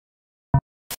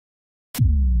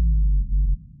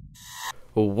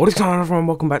Well, what is going on, everyone?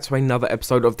 Welcome back to another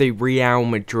episode of the Real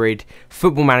Madrid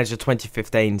Football Manager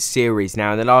 2015 series.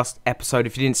 Now, in the last episode,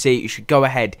 if you didn't see it, you should go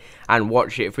ahead and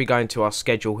watch it. If we go into our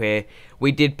schedule here,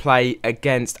 we did play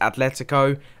against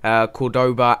Atletico,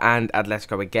 Cordoba, and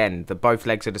Atletico again, the both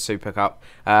legs of the Super Cup.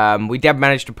 We did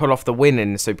manage to pull off the win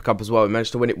in the Super Cup as well. We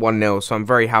managed to win it 1-0, so I'm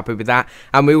very happy with that.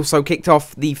 And we also kicked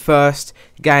off the first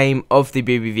game of the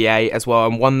BBVA as well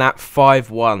and won that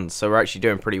 5-1, so we're actually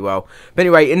doing pretty well. But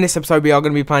anyway, in this episode, we are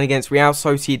going to be playing against Real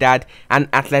Sociedad and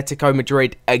Atletico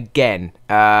Madrid again.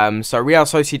 So Real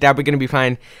Sociedad, we're going to be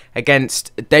playing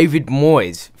against David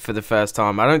Moyes for the first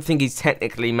time. I don't think he's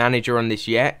technically manager on this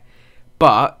yet,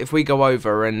 but if we go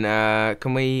over and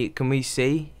can we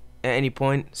see at any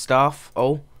point staff?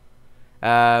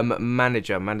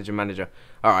 Manager.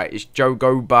 All right, it's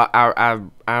Jogoba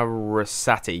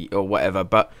Arasati or whatever,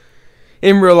 but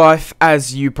in real life,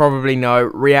 as you probably know,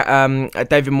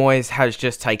 David Moyes has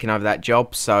just taken over that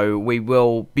job, so we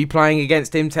will be playing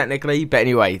against him technically. But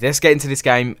anyway, let's get into this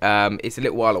game. It's a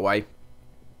little while away.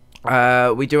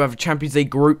 We do have a Champions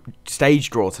League group stage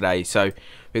draw today, so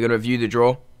we're going to review the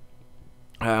draw.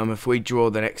 If we draw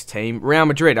the next team, Real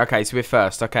Madrid. Okay, so we're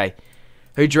first. Okay,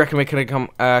 who do you reckon we're going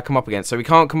to come up against? So we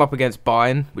can't come up against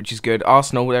Bayern, which is good.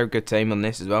 Arsenal, they're a good team on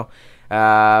this as well.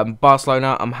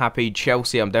 Barcelona, I'm happy.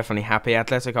 Chelsea, I'm definitely happy.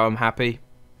 Atletico, I'm happy.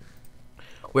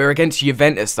 We're against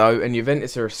Juventus, though, and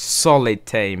Juventus are a solid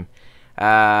team.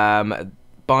 Bayern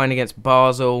against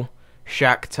Basel,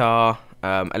 Shakhtar,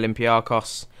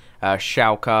 Olympiacos,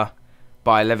 Schalke,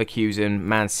 Bayer Leverkusen,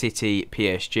 Man City,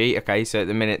 PSG. Okay, so at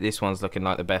the minute, this one's looking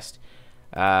like the best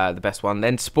one.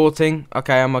 Then Sporting,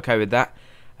 okay, I'm okay with that.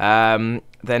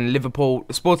 Then Liverpool,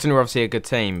 Sporting are obviously a good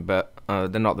team, but they're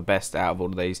not the best out of all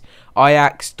of these.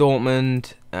 Ajax,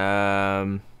 Dortmund,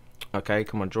 okay,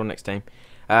 come on, draw next team.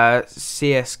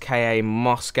 CSKA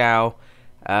Moscow,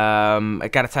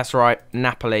 Galatasaray,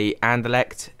 Napoli,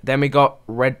 Anderlecht. Then we got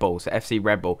Red Bull, so FC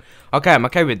Red Bull. Okay, I'm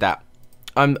okay with that.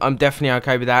 I'm definitely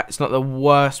okay with that. It's not the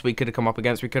worst we could have come up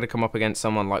against. We could have come up against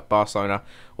someone like Barcelona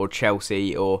or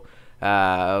Chelsea or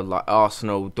like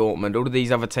Arsenal, Dortmund, all of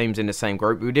these other teams in the same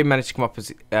group. We did manage to come up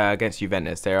against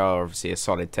Juventus. They are obviously a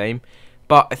solid team,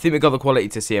 but I think we got the quality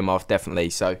to see them off, definitely.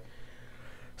 So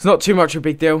it's not too much of a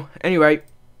big deal. Anyway,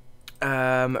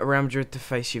 Real Madrid to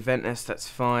face Juventus, that's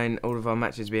fine. All of our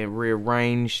matches being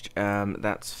rearranged,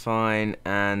 that's fine.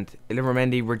 And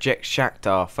Illaramendi rejects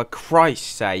Shakhtar. For Christ's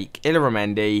sake,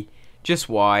 Illaramendi, just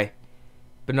why?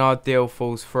 Bernard deal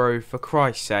falls through, for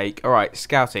Christ's sake. Alright,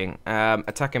 scouting.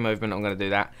 Attacking movement, I'm going to do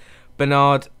that.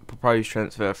 Bernard, proposed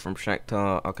transfer from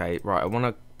Shakhtar. Okay, right, I want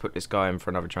to put this guy in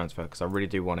for another transfer because I really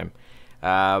do want him.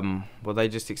 Will they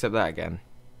just accept that again?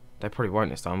 They probably won't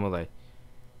this time, will they?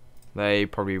 They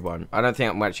probably won't. I don't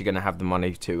think I'm actually going to have the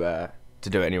money to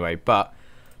do it anyway. But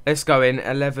let's go in.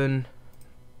 11.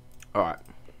 Alright.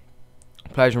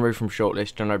 Players removed from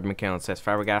shortlist. John Obi Mikel and Cesc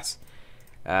Fabregas.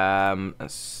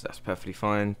 That's perfectly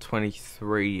fine.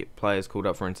 23 players called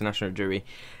up for international duty.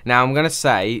 Now I'm going to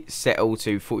say settle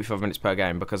to 45 minutes per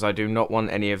game because I do not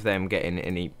want any of them getting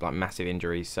any like massive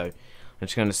injuries. So I'm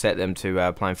just going to set them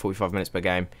to playing 45 minutes per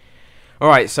game.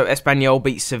 Alright, so Espanyol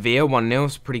beat Sevilla 1-0.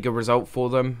 It's a pretty good result for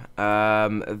them.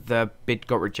 The bid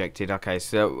got rejected. Okay,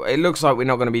 so it looks like we're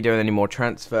not going to be doing any more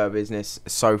transfer business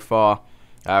so far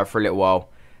for a little while.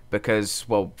 Because,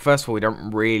 well, first of all, we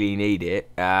don't really need it.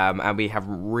 And we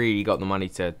haven't really got the money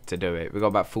to do it. We've got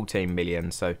about 14 million,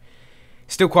 so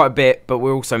still quite a bit. But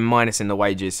we're also minusing the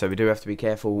wages, so we do have to be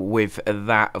careful with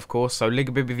that, of course. So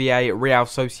Liga BBVA, Real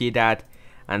Sociedad.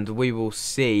 And we will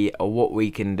see what we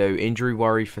can do. Injury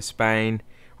worry for Spain.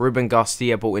 Ruben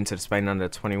Garcia brought into the Spain under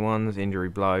 21s. Injury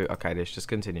blow. Okay, let's just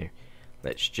continue.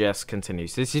 Let's just continue.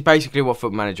 So this is basically what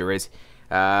Football Manager is.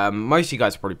 Most of you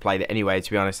guys have probably played it anyway, to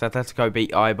be honest. Atletico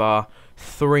beat Eibar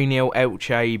 3-0.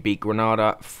 Elche beat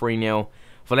Granada 3-0.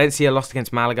 Valencia lost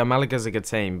against Malaga. Malaga's a good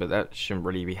team, but that shouldn't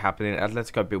really be happening.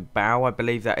 Atletico Bilbao, I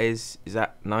believe that is. Is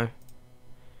that? No?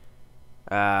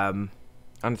 I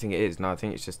don't think it is. No, I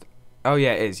think it's just... Oh,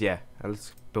 yeah, it is, yeah.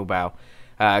 Bilbao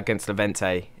against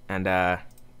Levante and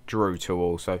drew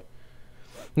 2-2. So,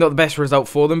 not the best result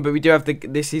for them, but we do have the...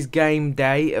 This is game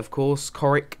day, of course.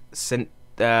 Coric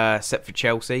set for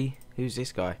Chelsea. Who's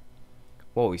this guy?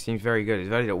 Whoa, he seems very good. He's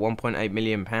valued at £1.8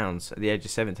 million at the age of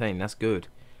 17. That's good.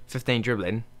 15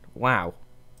 dribbling. Wow.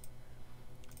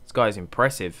 This guy's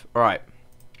impressive. Alright.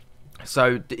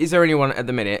 So, is there anyone at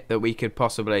the minute that we could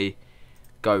possibly...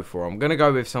 go for? I'm going to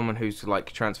go with someone who's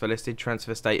like transfer listed,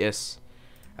 transfer status.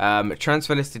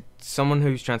 Transfer listed, someone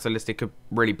who's transfer listed could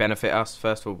really benefit us,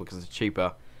 first of all because it's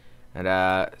cheaper, and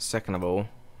second of all,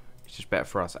 it's just better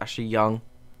for us. Ashley Young,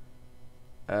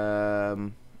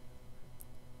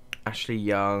 Ashley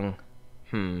Young.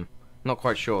 Not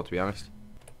quite sure, to be honest.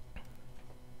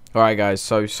 Alright, guys.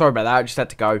 So, sorry about that. I just had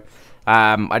to go.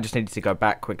 I just needed to go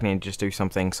back quickly and just do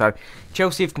something. So,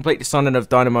 Chelsea have completed the signing of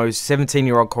Dynamo's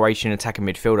 17-year-old Croatian attacking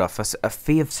midfielder for a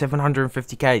fee of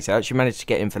 750k. So, I actually managed to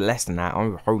get him for less than that.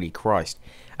 Oh, holy Christ.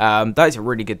 That is a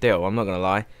really good deal. I'm not going to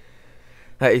lie.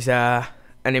 That is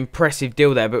an impressive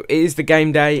deal there. But it is the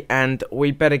game day, and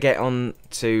we better get on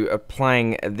to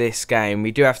playing this game.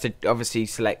 We do have to obviously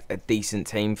select a decent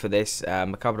team for this.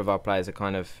 A couple of our players are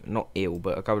kind of, not ill,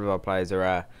 but a couple of our players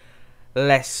are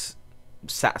less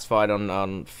satisfied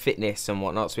on fitness and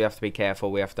whatnot, so we have to be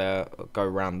careful. We have to go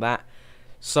around that.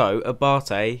 So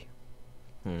Abate,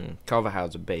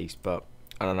 Carvajal's a beast, but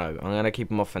I don't know. I'm gonna keep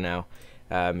him off for now.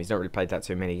 He's not really played that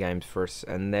too many games for us,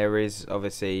 and there is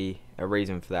obviously a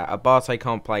reason for that. Abate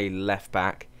can't play left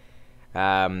back.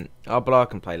 Arbeloa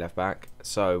can play left back.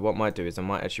 So what I might do is I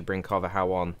might actually bring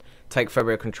Carvajal on, take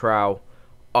Fabio Contral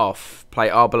off, play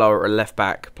Arbeloa at left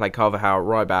back, play Carvajal at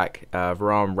right back,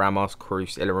 Varane, Ramos,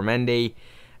 Cruz, Illaramendi,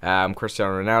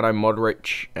 Cristiano Ronaldo,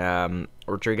 Modric,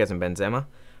 Rodriguez and Benzema.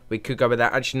 We could go with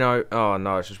that. Actually, no. Oh,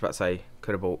 no, I was just about to say,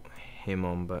 could have brought him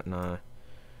on, but no.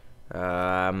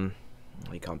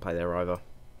 He can't play there either.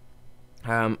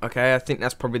 Okay, I think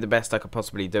that's probably the best I could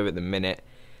possibly do at the minute.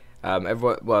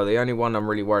 Well, the only one I'm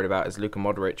really worried about is Luka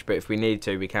Modric, but if we need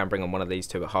to, we can bring on one of these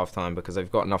two at half-time because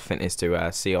they've got enough fitness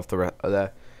to see off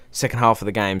the second half of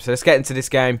the game. So let's get into this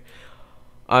game.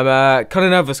 I'm kind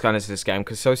of nervous going into this game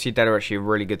because Sociedad are actually a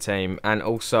really good team, and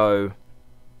also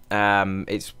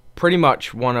it's pretty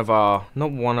much one of our,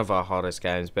 not one of our hardest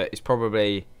games, but it's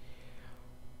probably,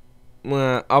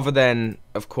 other than,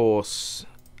 of course,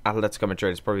 Atletico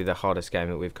Madrid, is probably the hardest game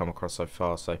that we've come across so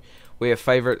far. So we are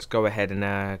favourites. Go ahead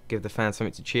and give the fans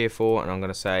something to cheer for. And I'm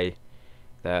going to say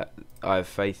that I have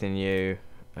faith in you.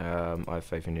 I have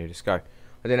faith in you. Let's go. I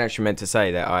didn't actually meant to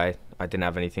say that I didn't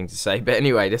have anything to say. But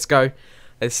anyway, let's go.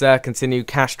 Let's continue.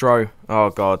 Castro. Oh,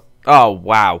 God. Oh,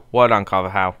 wow. Well done,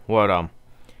 Carvajal. Well done.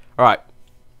 All right.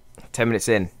 10 minutes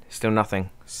in. Still nothing.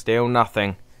 Still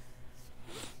nothing.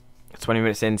 20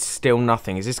 minutes in, still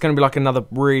nothing. Is this going to be like another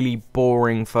really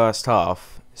boring first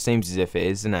half? Seems as if it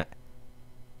is, isn't it?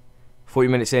 40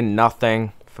 minutes in,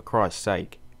 nothing. For Christ's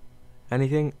sake.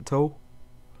 Anything at all?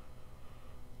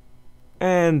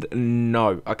 And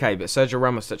no. Okay, but Sergio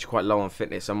Ramos is actually quite low on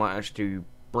fitness. I might actually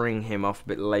bring him off a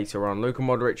bit later on. Luka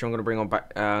Modric, I'm going to bring on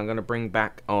back. I'm going to bring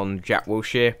back on Jack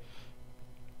Wilshere.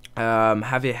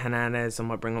 Javier Hernandez, I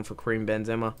might bring on for Karim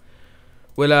Benzema.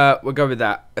 We'll go with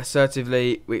that.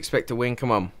 Assertively, we expect to win.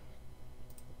 Come on.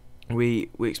 We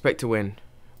expect to win.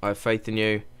 I have faith in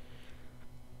you.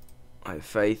 I have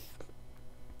faith.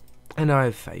 And I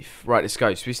have faith. Right, let's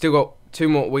go. So we still got two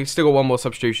more. We've still got one more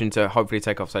substitution to hopefully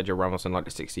take off Sergio Ramos in like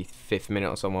the 65th minute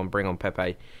or someone. Bring on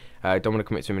Pepe. Don't want to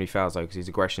commit too many fouls though because his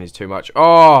aggression is too much.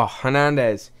 Oh,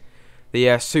 Hernandez.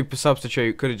 The super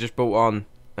substitute could have just brought on.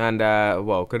 And,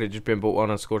 well, could have just been brought on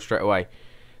and scored straight away.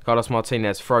 Carlos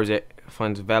Martinez throws it.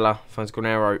 Finds Vela, finds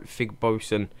Granero, Fig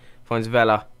Boson, finds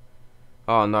Vela.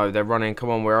 Oh no, they're running. Come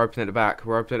on, we're open at the back.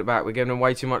 We're open at the back. We're giving them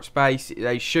way too much space.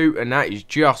 They shoot, and that is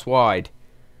just wide.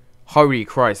 Holy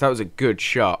Christ, that was a good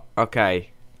shot. Okay.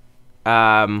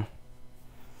 Alright,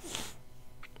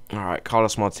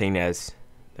 Carlos Martinez.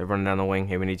 They're running down the wing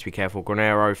here. We need to be careful.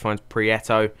 Granero finds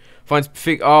Prieto. Finds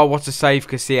Fig. Oh, what a save,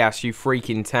 Casillas, you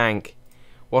freaking tank.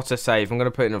 What a save. I'm going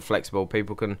to put it in flexible.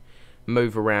 People can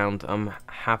move around. I'm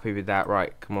happy with that.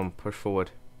 Right, come on, push forward.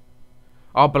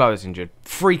 Arbeloa is injured.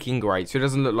 Freaking great. So it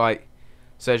doesn't look like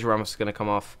Sergio Ramos is going to come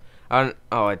off. Oh,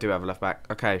 I do have a left back.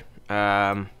 Okay.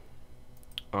 I'm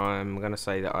going to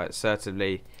say that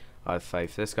assertively I have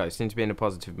faith. Let's go. Seem to be in a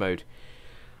positive mood.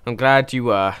 I'm glad you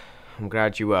were. I'm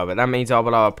glad you were. But that means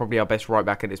Arbeloa, probably our best right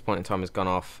back at this point in time, has gone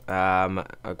off.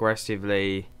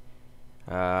 Aggressively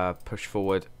push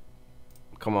forward.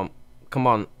 Come on. Come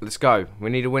on, let's go. We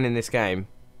need a win in this game.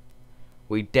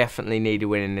 We definitely need a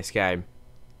win in this game.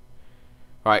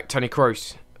 Right, Toni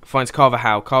Kroos finds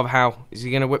Carvajal. Carvajal, is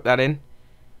he going to whip that in?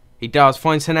 He does.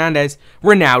 Finds Hernandez.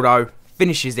 Ronaldo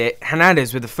finishes it.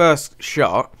 Hernandez with the first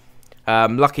shot.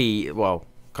 Lucky, well,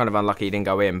 kind of unlucky he didn't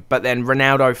go in. But then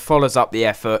Ronaldo follows up the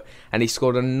effort and he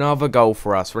scored another goal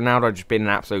for us. Ronaldo just been an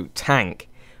absolute tank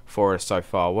for us so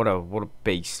far. What a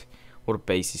beast. What a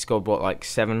beast. He scored, what, like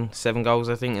seven goals,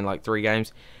 I think, in like 3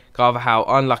 games. Carvajal,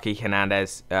 unlucky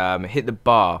Hernandez, hit the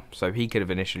bar, so he could have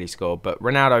initially scored. But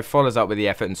Ronaldo follows up with the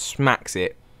effort and smacks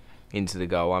it into the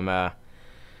goal.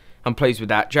 I'm pleased with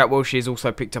that. Jack Wilshere has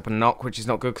also picked up a knock, which is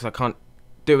not good because I can't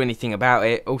do anything about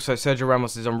it. Also, Sergio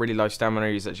Ramos is on really low stamina.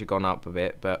 He's actually gone up a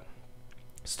bit, but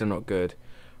still not good.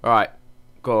 All right,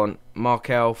 Go on,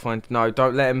 Markel. Find no.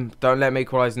 Don't let him. Don't let him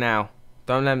equalise now.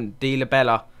 Don't let him. Di La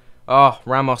Bella. Oh,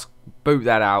 Ramos, boot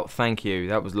that out. Thank you.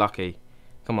 That was lucky.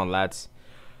 Come on, lads.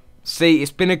 See,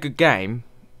 it's been a good game.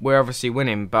 We're obviously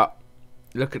winning, but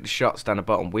look at the shots down the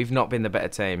bottom. We've not been the better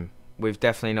team. We've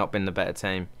definitely not been the better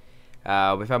team.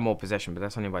 We've had more possession, but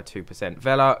that's only by 2%.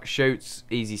 Vela shoots.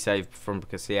 Easy save from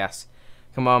Casillas.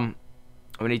 Come on.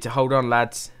 We need to hold on,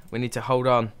 lads. We need to hold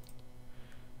on.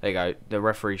 There you go. The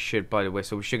referee should blow the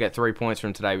whistle. We should get 3 points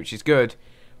from today, which is good.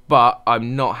 But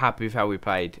I'm not happy with how we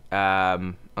played.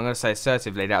 I'm going to say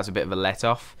assertively, that was a bit of a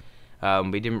let-off.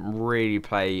 We didn't really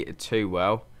play too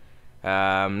well.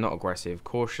 Not aggressive.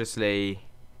 Cautiously.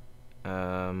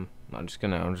 I'm just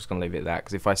gonna leave it at that,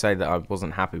 because if I say that I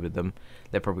wasn't happy with them,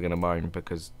 they're probably gonna moan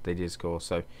because they did score.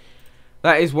 So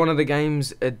that is one of the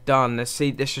games done. Let's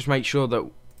see. Let's just make sure that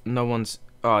no one's.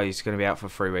 Oh, he's gonna be out for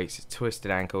 3 weeks. It's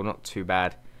twisted ankle, not too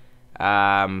bad.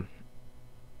 Oh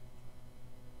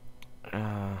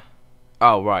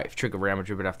right, if trigger Real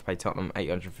Madrid would have to pay Tottenham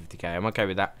 850k. I'm okay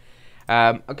with that.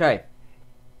 Okay.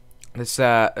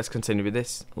 Let's continue with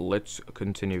this.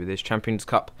 Champions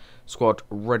Cup squad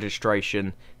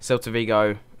registration. Celta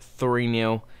Vigo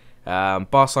 3-0.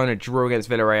 Barcelona drew against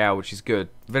Villarreal, which is good.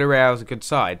 Villarreal is a good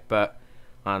side, but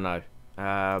I don't know.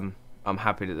 I'm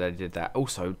happy that they did that.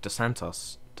 Also, Dos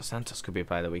Santos. Dos Santos could be a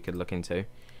player that we could look into.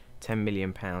 £10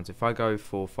 million. If I go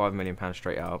for £5 million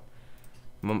straight up,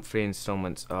 monthly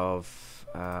instalments of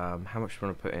how much do you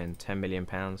want to put in? £10 million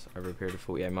over a period of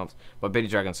 48 months. My Billy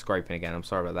Dragon's scraping again. I'm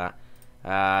sorry about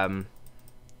that.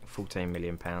 £14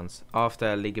 million.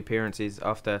 After league appearances,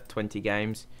 after 20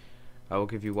 games, I will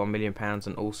give you £1 million.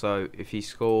 And also, if he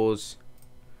scores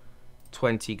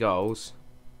 20 goals,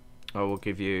 I will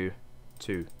give you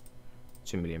 £2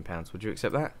 million. Would you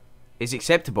accept that? It's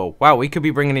acceptable. Wow, we could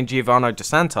be bringing in Giovanni Dos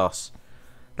Santos.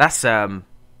 That's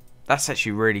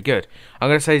actually really good. I'm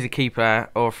going to say he's a key player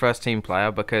or a first team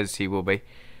player, because he will be.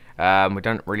 We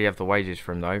don't really have the wages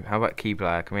for him though. How about key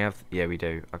player? Can we have? Yeah, we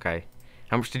do. Okay.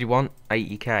 How much did he want?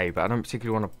 80k, but I don't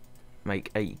particularly want to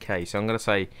make 80k. So I'm going to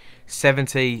say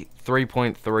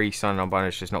 73.3 sign on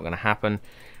bonus. Just not going to happen.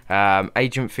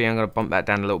 Agent fee, I'm going to bump that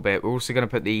down a little bit. We're also going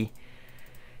to put the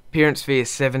appearance fee as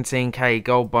 17k,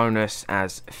 goal bonus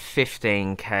as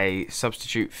 15k,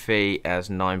 substitute fee as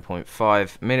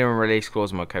 9.5, minimum release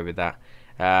clause, I'm okay with that.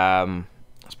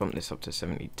 Let's bump this up to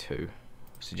 72.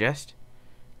 Suggest?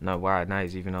 No, wow, now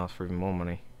he's even asked for even more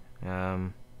money.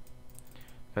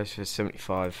 Goes for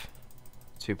 75,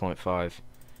 2.5,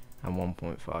 and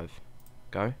 1.5.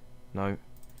 Go? No.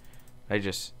 They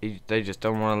just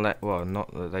don't want to let. Well,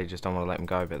 not that they just don't want to let him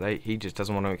go, but he just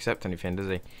doesn't want to accept anything, does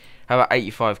he? How about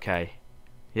 85k?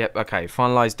 Yep. Okay.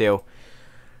 Finalised deal.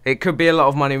 It could be a lot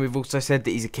of money. We've also said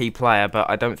that he's a key player, but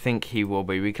I don't think he will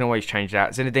be. We can always change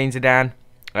that. Zinedine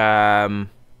Zidane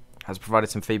has provided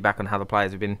some feedback on how the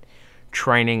players have been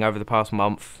training over the past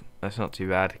month. That's not too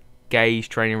bad. Gay's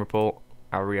training report.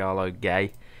 Arialo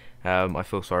Gay. I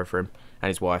feel sorry for him and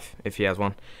his wife, if he has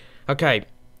one. Okay.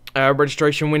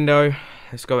 Registration window.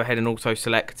 Let's go ahead and auto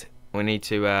select. We need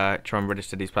to try and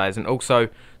register these players. And also,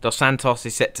 Dos Santos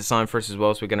is set to sign for us as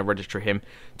well, so we're going to register him.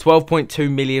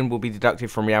 12.2 million will be deducted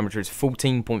from Real Madrid's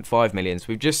 14.5 million. So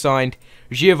we've just signed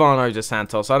Giovanni Dos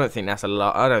Santos. I don't think that's a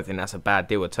lot. I don't think that's a bad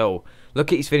deal at all.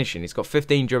 Look at his finishing. He's got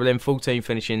 15 dribbling, 14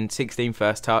 finishing, 16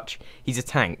 first touch. He's a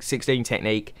tank. 16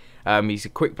 technique. He's a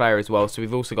quick player as well, so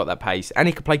we've also got that pace. And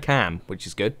he can play cam, which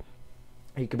is good.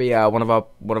 He could be one of our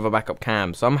backup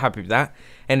cams, so I'm happy with that.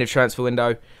 End of transfer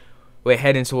window. We're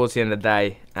heading towards the end of the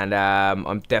day, and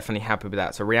I'm definitely happy with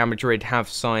that. So Real Madrid have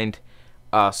signed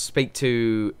us. Speak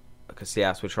to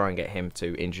Casillas. We'll try and get him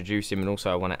to introduce him, and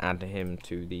also I want to add him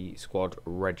to the squad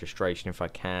registration if I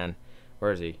can.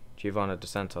 Where is he? Giovanni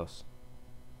Dos Santos.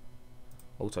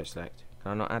 Auto select.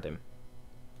 Can I not add him?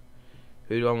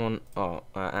 Who do I want? Oh,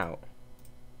 out.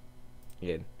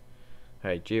 In.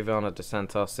 Hey, Giovanni Dos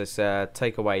Santos. Let's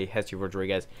take away Hesse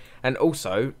Rodriguez. And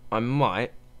also, I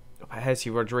might put Hesse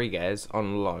Rodriguez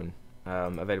on loan.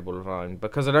 Available on loan.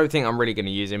 Because I don't think I'm really going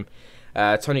to use him.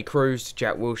 Tony Cruz,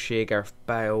 Jack Wilshere, Gareth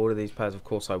Bale. All of these players, of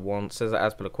course, I want. Cesar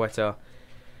Azpilicueta.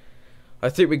 I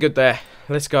think we're good there.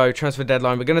 Let's go. Transfer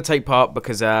deadline. We're going to take part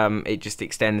because it just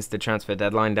extends the transfer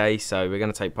deadline day. So we're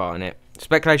going to take part in it.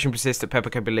 Speculation persists that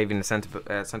Pepe could be leaving the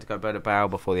Santiago Bernabeu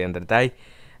before the end of the day.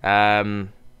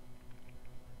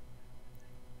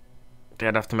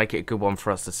 They'd have to make it a good one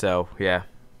for us to sell. Yeah,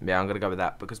 I'm going to go with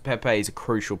that because Pepe is a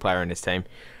crucial player in this team.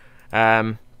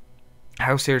 How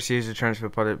seriously is the transfer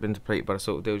product been depleted by the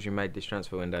sort of deals you made this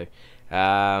transfer window?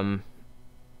 The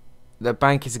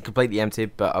bank isn't completely empty,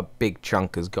 but a big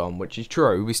chunk has gone, which is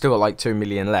true. We still got like 2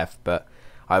 million left, but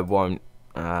I won't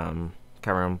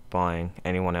Carry on buying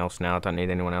anyone else now. I don't need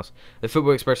anyone else. The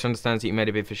Football Express understands that you made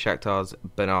a bid for Shakhtar's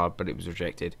Bernard, but it was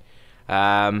rejected.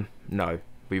 No,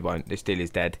 we won't. This deal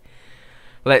is dead.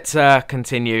 Let's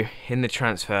continue in the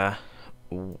transfer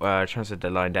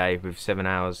deadline day with 7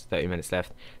 hours, 30 minutes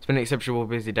left. It's been an exceptional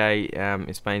busy day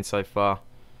in Spain so far.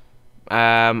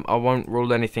 I won't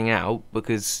rule anything out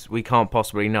because we can't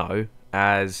possibly know,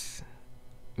 as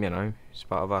you know, it's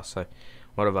part of us. So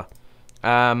whatever.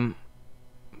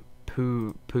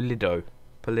 Pulido,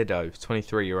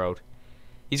 23-year-old.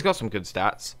 He's got some good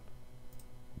stats.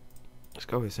 Let's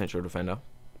go with central defender.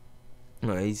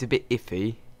 No, he's a bit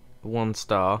iffy. 1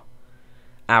 star,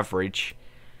 average.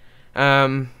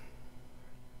 You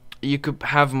could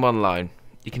have him on loan.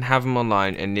 You can have him on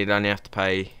loan, and you'd only have to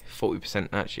pay 40%.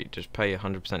 Actually, just pay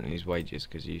 100% of his wages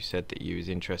because you said that you was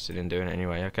interested in doing it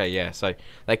anyway. Okay, yeah. So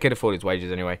they could afford his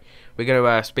wages anyway. We're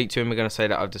gonna speak to him. We're gonna say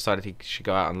that I've decided he should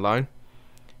go out on loan.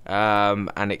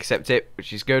 And accept it,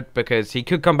 which is good because he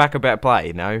could come back a better player,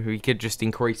 you know. He could just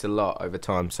increase a lot over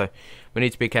time, so we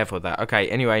need to be careful with that. Okay,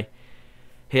 anyway,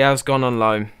 he has gone on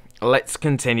loan. Let's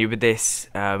continue with this.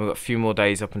 We've got a few more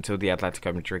days up until the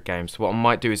Atletico Madrid game, so what I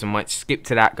might do is I might skip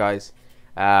to that, guys.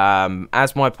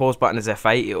 As my pause button is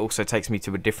F8, it also takes me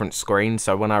to a different screen,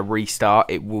 so when I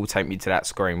restart, it will take me to that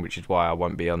screen, which is why I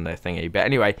won't be on the thingy. But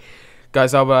anyway,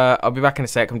 guys, I'll be back in a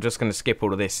sec. I'm just going to skip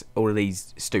all of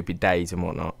these stupid days and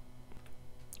whatnot.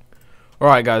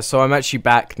 Alright, guys, so I'm actually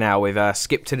back now with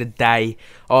skip to the day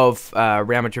of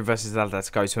Real Madrid versus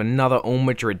Atletico, so another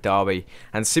all-Madrid derby.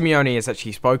 And Simeone has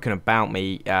actually spoken about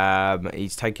me.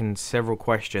 He's taken several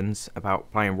questions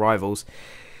about playing rivals.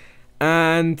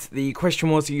 And the question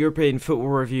was, the European Football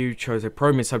Review chose a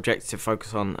prominent subject to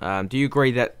focus on. Do you agree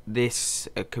that this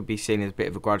could be seen as a bit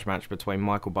of a grudge match between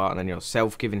Michael Barton and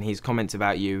yourself, given his comments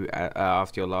about you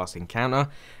after your last encounter?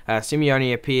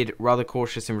 Simeone appeared rather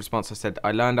cautious in response. I said,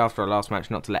 I learned after our last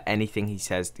match not to let anything he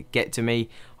says to get to me.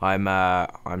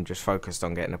 I'm just focused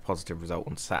on getting a positive result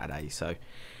on Saturday. So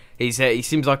he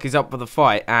seems like he's up for the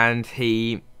fight, and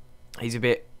he's a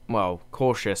bit, well,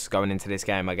 cautious going into this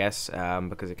game, I guess,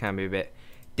 because it can be a bit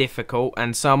difficult,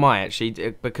 and so am I, actually.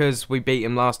 Because we beat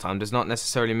him last time does not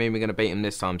necessarily mean we're going to beat him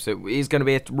this time, so it is going to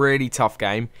be a really tough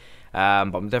game, but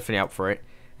I'm definitely up for it,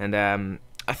 and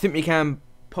I think we can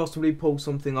possibly pull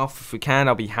something off. If we can,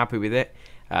 I'll be happy with it.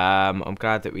 I'm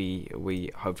glad that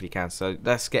we hopefully can. So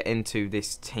let's get into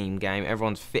this team game.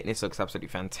 Everyone's fitness looks absolutely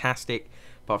fantastic,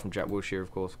 apart from Jack Wilshere,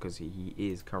 of course, because he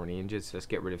is currently injured, so let's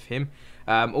get rid of him.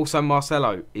 Also,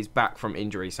 Marcelo is back from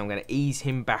injury, so I'm going to ease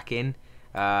him back in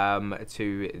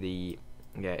to the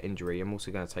injury. I'm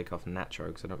also going to take off Nacho,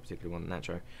 because I don't particularly want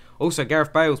Nacho. Also,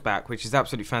 Gareth Bale's back, which is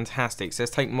absolutely fantastic. So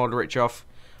let's take Modric off.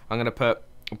 I'm going to put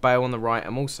Bale on the right. I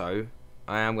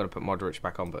am going to put Modric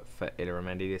back on, but for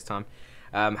Illaramendi this time.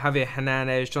 Javier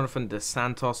Hernandez, Jonathan Dos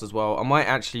Santos as well. I might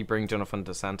actually bring Jonathan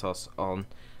Dos Santos on.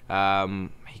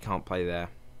 He can't play there.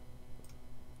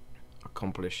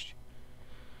 Accomplished.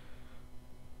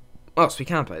 Well, so he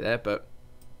can play there, but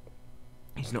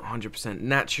he's not 100%.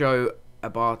 Nacho,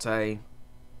 Abate,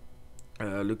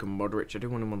 Luka Modric. I do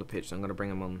want him on the pitch, so I'm going to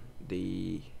bring him on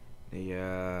the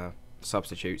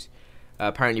substitutes.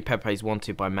 Apparently Pepe's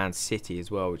wanted by Man City as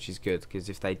well, which is good, because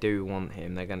if they do want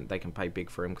him, they can pay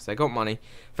big for him because they got money.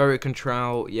 Ferro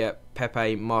Contral,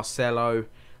 Pepe, Marcelo,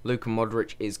 Luka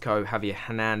Modric, Isco, Javier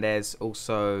Hernandez.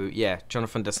 Also,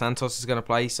 Jonathan Dos Santos is going to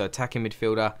play, so attacking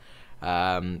midfielder.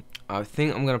 I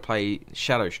think I'm going to play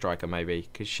Shadow Striker maybe,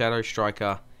 because Shadow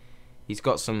Striker, he's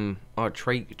got some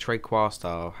Tre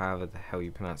Quarstar, or however the hell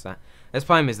you pronounce that. Let's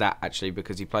play him as that, actually,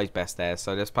 because he plays best there.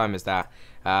 So let's play him as that.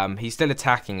 He's still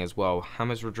attacking as well.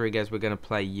 James Rodriguez, we're going to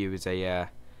play you as a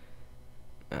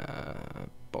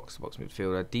box-to-box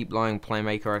midfielder. Deep-lying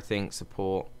playmaker, I think.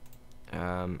 Support.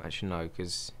 Actually, no,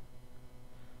 because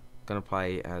I'm going to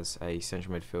play as a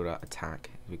central midfielder.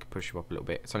 Attack. We can push him up a little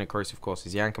bit. Toni Kroos, of course,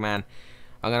 is the anchor man.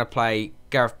 I'm going to play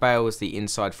Gareth Bale as the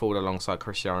inside forward alongside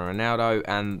Cristiano Ronaldo.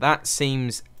 And that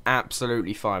seems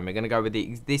absolutely fine. We're going to go with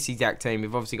this exact team.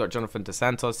 We've obviously got Jonathan Dos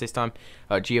Santos this time.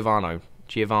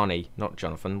 Giovanni, not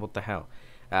Jonathan. What the hell?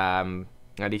 And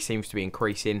he seems to be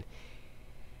increasing,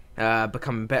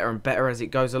 becoming better and better as it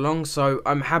goes along. So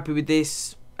I'm happy with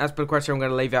this. As per the question, I'm going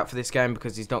to leave out for this game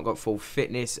because he's not got full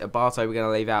fitness. Abate, we're going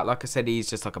to leave out. Like I said, he's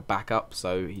just like a backup,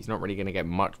 so he's not really going to get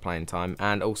much playing time.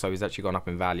 And also, he's actually gone up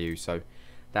in value, so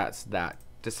that's that.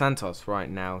 Dos Santos right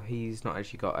now, he's not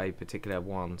actually got a particular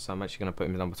one, so I'm actually going to put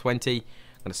him as number 20. I'm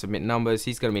going to submit numbers.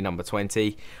 He's going to be number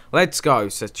 20. Let's go.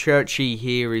 So Churchy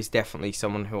here is definitely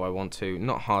someone who I want to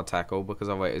not hard tackle, because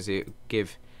otherwise it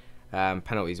give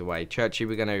penalties away. Churchy,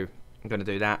 we're going to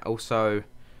do that. Also,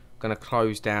 Going to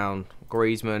close down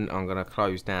Griezmann. I'm going to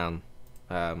close down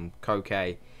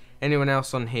Koke. Anyone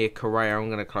else on here? Correa, I'm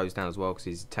going to close down as well because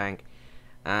he's a tank.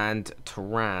 And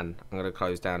Turan, I'm going to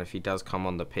close down if he does come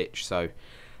on the pitch. So,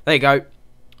 there you go.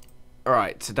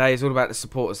 Alright, today is all about the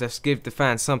supporters. Let's give the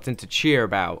fans something to cheer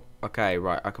about. Okay,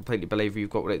 right, I completely believe you've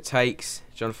got what it takes.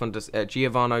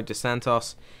 Giovanni Dos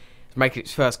Santos is making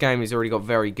his first game. He's already got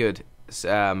very good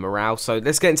morale. So,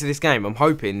 let's get into this game. I'm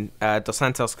hoping Dos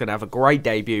Santos can have a great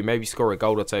debut. Maybe score a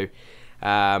goal or two.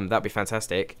 That'd be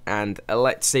fantastic. And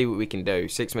let's see what we can do.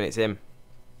 6 minutes in.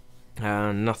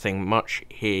 Nothing much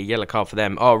here. Yellow card for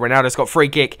them. Oh, Ronaldo's got free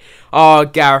kick. Oh,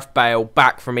 Gareth Bale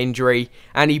back from injury.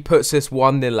 And he puts us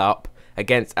 1-0 up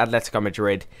against Atletico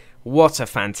Madrid. What a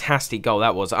fantastic goal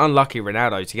that was. Unlucky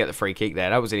Ronaldo to get the free kick there.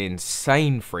 That was an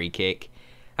insane free kick.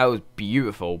 That was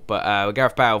beautiful. But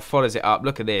Gareth Bale follows it up.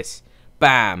 Look at this.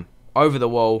 Bam. Over the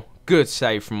wall. Good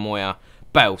save from MOYES.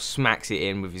 Bale smacks it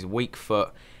in with his weak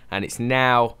foot. And it's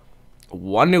now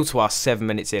 1-0 to us, 7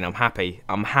 minutes in. I'm happy.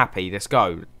 I'm happy. Let's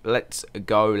go. Let's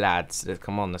go, lads.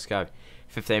 Come on, let's go.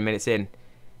 15 minutes in.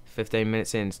 15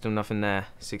 minutes in. Still nothing there.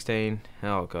 16.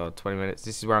 Oh, God. 20 minutes.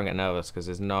 This is where I'm getting nervous because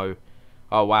there's no...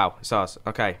 Oh, wow. It's us.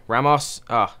 Okay. Ramos.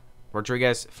 Ah.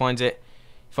 Rodriguez finds it.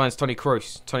 Finds Toni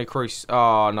Kroos. Toni Kroos.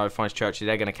 Oh, no. Finds Churchy.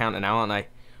 They're going to counter now, aren't they?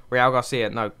 Real Garcia.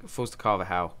 No. Falls to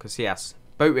Carvajal. Casillas.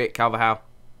 Boot it, Carvajal.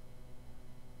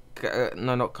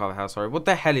 No, not Carvajal. Sorry. What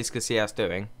the hell is Casillas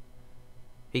doing?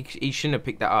 He shouldn't have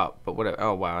picked that up, but whatever.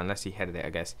 Oh, wow, unless he headed it, I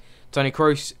guess. Toni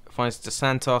Kroos finds Dos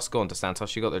Santos. Go on, Dos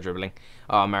Santos, you got the dribbling.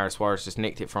 Oh, Maris Suarez just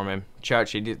nicked it from him.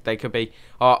 Churchy, they could be...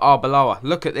 Oh, Arbeloa,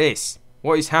 look at this.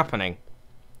 What is happening?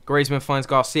 Griezmann finds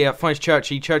Garcia, finds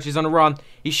Churchy. Churchy's on a run.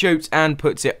 He shoots and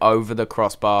puts it over the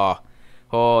crossbar.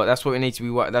 Oh, that's what we need to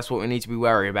be. That's what we need to be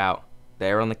worried about.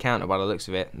 They're on the counter by the looks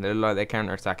of it. They look like they're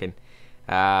counter-attacking,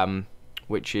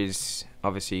 which is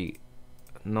obviously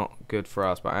not good for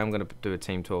us, but I am going to do a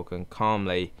team talk and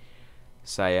calmly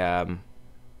say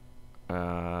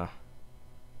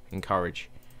encourage.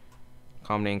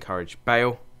 Calmly encourage.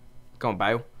 Bale. Go on,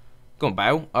 Bale. Go on,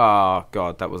 Bale. Oh,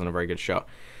 God, that wasn't a very good shot.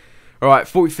 Alright,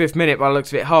 45th minute by the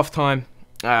looks of it, half time.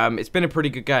 It's been a pretty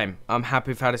good game. I'm happy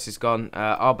with how this has gone.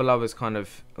 Arbeloa's kind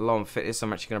of low on fitness.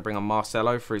 I'm actually going to bring on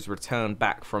Marcelo for his return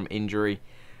back from injury.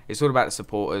 It's all about the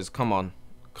supporters. Come on.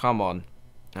 Come on.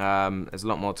 There's a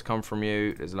lot more to come from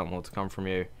you. There's a lot more to come from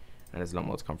you. And there's a lot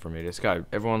more to come from you. Let's go.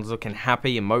 Everyone's looking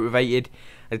happy and motivated.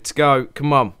 Let's go.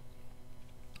 Come on.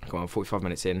 Come on, 45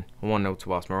 minutes in. 1-0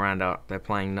 to us. Miranda, they're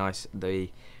playing nice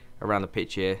around the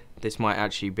pitch here. This might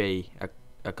actually be a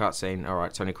cutscene.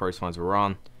 Alright, Toni Kroos finds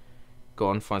Varane. Go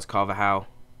on, finds Carvajal.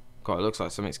 God, it looks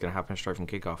like something's going to happen straight from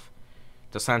kickoff.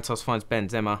 Dos Santos finds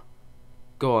Benzema.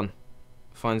 Go on.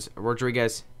 Finds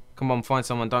Rodriguez. Come on, find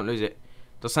someone. Don't lose it.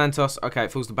 Dos Santos. Okay,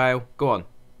 it falls to Bale. Go on.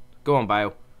 Go on,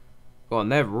 Bale. Go on.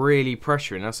 They're really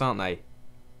pressuring us, aren't they?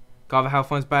 Carvajal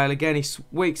finds Bale again. He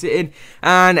swigs it in.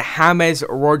 And James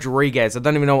Rodriguez. I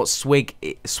don't even know what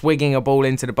swigging a ball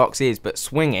into the box is, but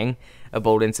swinging a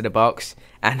ball into the box.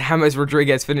 And James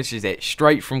Rodriguez finishes it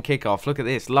straight from kickoff. Look at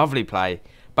this. Lovely play.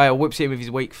 Bale whips it in with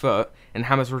his weak foot. And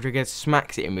James Rodriguez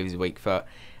smacks it in with his weak foot.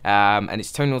 And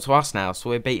it's 2-0 to us now.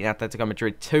 So we're beating Atletico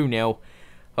Madrid 2-0.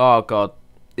 Oh, God.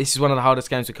 This is one of the hardest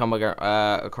games we've come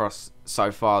across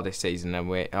so far this season.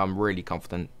 And I'm really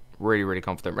confident. Really, really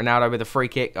confident. Ronaldo with a free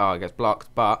kick. Oh, it gets blocked.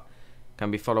 But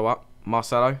can be follow-up.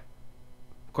 Marcelo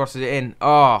crosses it in.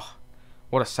 Oh,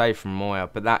 what a save from MOYES.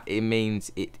 But it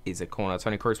means it is a corner.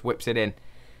 Toni Kroos whips it in.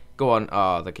 Go on.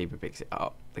 Oh, the keeper picks it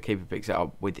up. The keeper picks it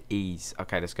up with ease.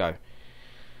 Okay, let's go.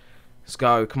 Let's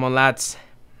go. Come on, lads.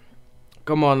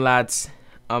 Come on, lads.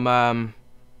 I'm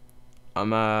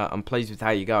pleased with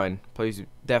how you're going.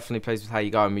 Definitely pleased with how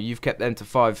you're going. You've kept them to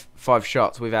five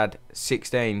shots. We've had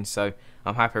 16, so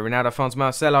I'm happy. Ronaldo finds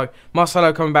Marcelo.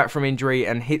 Marcelo coming back from injury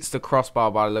and hits the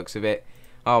crossbar by the looks of it.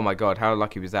 Oh my God, how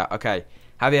lucky was that? Okay,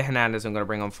 Javier Hernandez I'm going to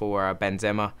bring on for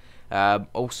Benzema.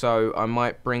 Also, I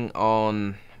might bring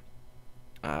on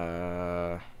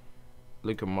Luka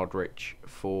Modric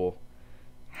for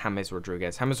James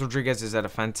Rodriguez. James Rodriguez has had a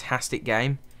fantastic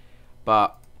game,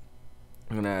 but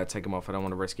I'm going to take him off. I don't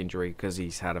want to risk injury because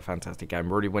he's had a fantastic game.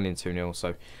 We're already winning 2-0,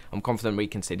 so I'm confident we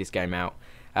can see this game out.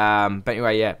 But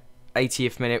anyway, yeah,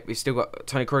 80th minute. We've still got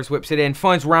Toni Kroos whips it in,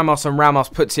 finds Ramos, and Ramos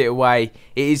puts it away.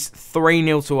 It is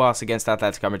 3-0 to us against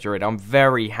Atletico Madrid. I'm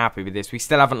very happy with this. We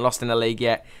still haven't lost in the league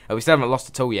yet. We still haven't lost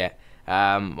at all yet.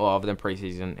 Well, other than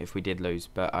pre-season, if we did lose,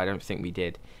 but I don't think we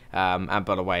did. And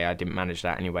by the way, I didn't manage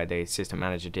that anyway. The assistant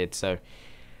manager did. So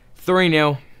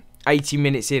 3-0. 80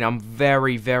 minutes in, I'm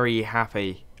very, very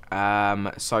happy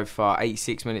so far.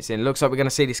 86 minutes in. Looks like we're going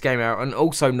to see this game out. And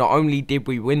also, not only did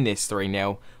we win this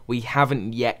 3-0, we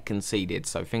haven't yet conceded.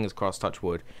 So fingers crossed, touch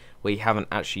wood, we haven't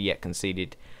actually yet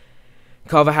conceded.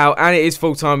 Carvajal, and it is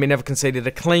full time. We never conceded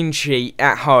a clean sheet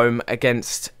at home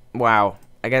against, wow,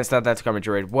 against Atletico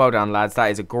Madrid. Well done, lads.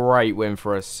 That is a great win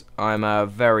for us. I'm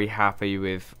very happy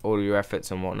with all your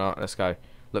efforts and whatnot. Let's go.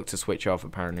 Look to switch off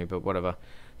apparently, but whatever.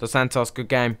 Dos Santos, good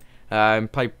game.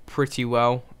 Played pretty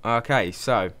well. Okay,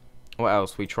 so what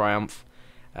else? We triumph.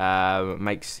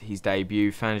 Makes his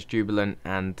debut. Fans jubilant,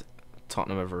 and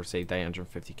Tottenham have received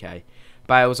 850k.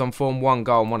 Bale's on form, 1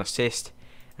 goal and 1 assist.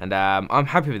 And I'm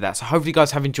happy with that. So hopefully you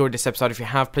guys have enjoyed this episode. If you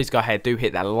have, please go ahead, do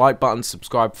hit that like button,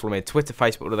 subscribe, follow me on Twitter,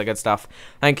 Facebook, all of that good stuff.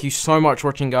 Thank you so much for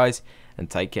watching, guys, and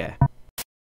take care.